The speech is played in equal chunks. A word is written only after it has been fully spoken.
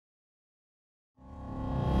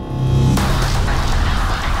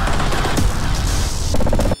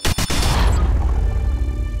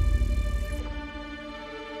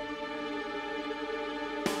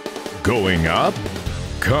Coming up,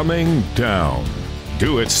 coming down.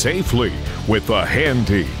 Do it safely with the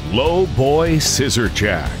Handy Lo-Boy Scissor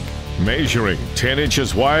Jack. Measuring 10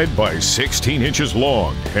 inches wide by 16 inches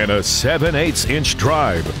long and a 7/8 inch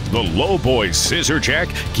drive, the Lo-Boy Scissor Jack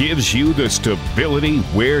gives you the stability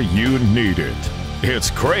where you need it. It's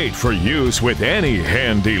great for use with any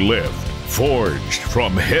handy lift. Forged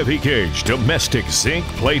from heavy gauge domestic zinc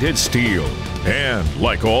plated steel. And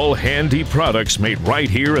like all Handy products made right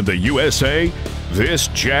here in the USA, this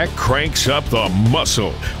jack cranks up the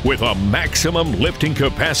muscle with a maximum lifting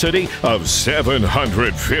capacity of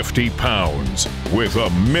 750 pounds. With a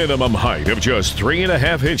minimum height of just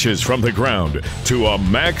 3.5 inches from the ground to a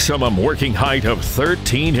maximum working height of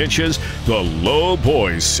 13 inches, the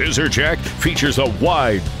Lo-Boy Scissor Jack features a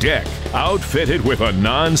wide deck outfitted with a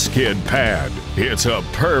non-skid pad. It's a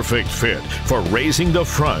perfect fit for raising the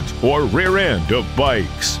front or rear end of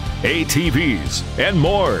bikes, ATVs, and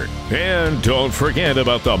more. And don't forget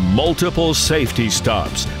about the multiple safety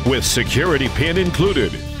stops with security pin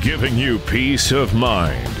included, giving you peace of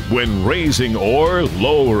mind when raising or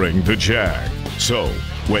lowering the jack. So,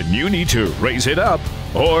 when you need to raise it up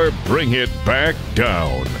or bring it back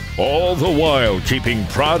down, all the while keeping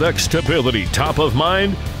product stability top of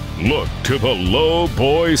mind, look to the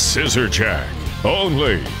Lo-Boy Scissor Jack,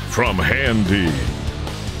 only from Handy.